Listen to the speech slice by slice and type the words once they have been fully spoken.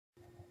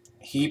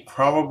He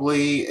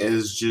probably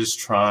is just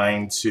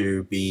trying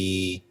to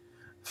be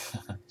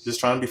just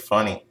trying to be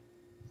funny,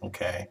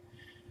 okay?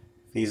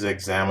 He's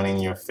examining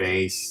your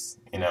face,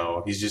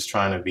 he's just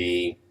trying to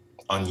be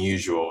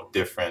unusual,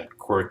 different,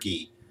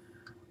 quirky,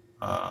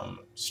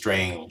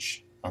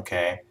 strange,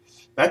 okay?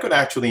 That could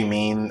actually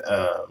mean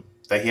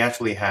that he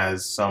actually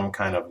has some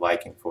kind of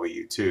liking for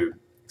you too,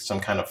 some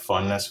kind of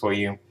funness for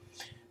you.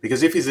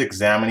 Because if he's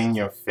examining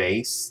your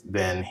face,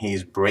 then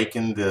he's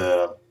breaking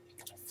the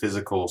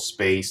physical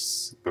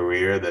space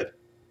barrier that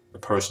the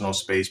personal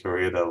space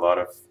barrier that a lot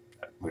of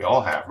we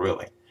all have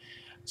really.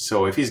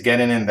 So if he's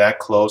getting in that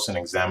close and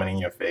examining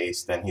your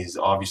face, then he's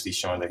obviously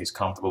showing that he's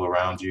comfortable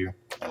around you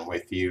and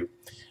with you.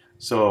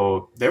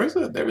 So there is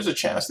a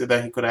chance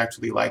that he could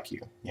actually like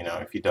you,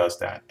 if he does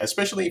that,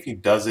 especially if he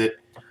does it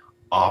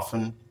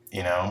often.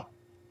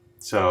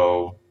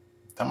 So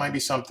that might be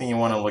something you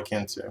want to look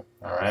into.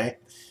 All right.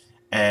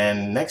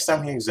 And next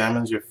time he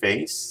examines your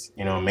face,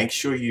 make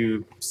sure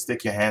you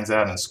stick your hands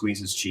out and squeeze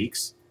his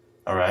cheeks.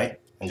 All right.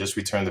 And just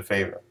return the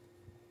favor.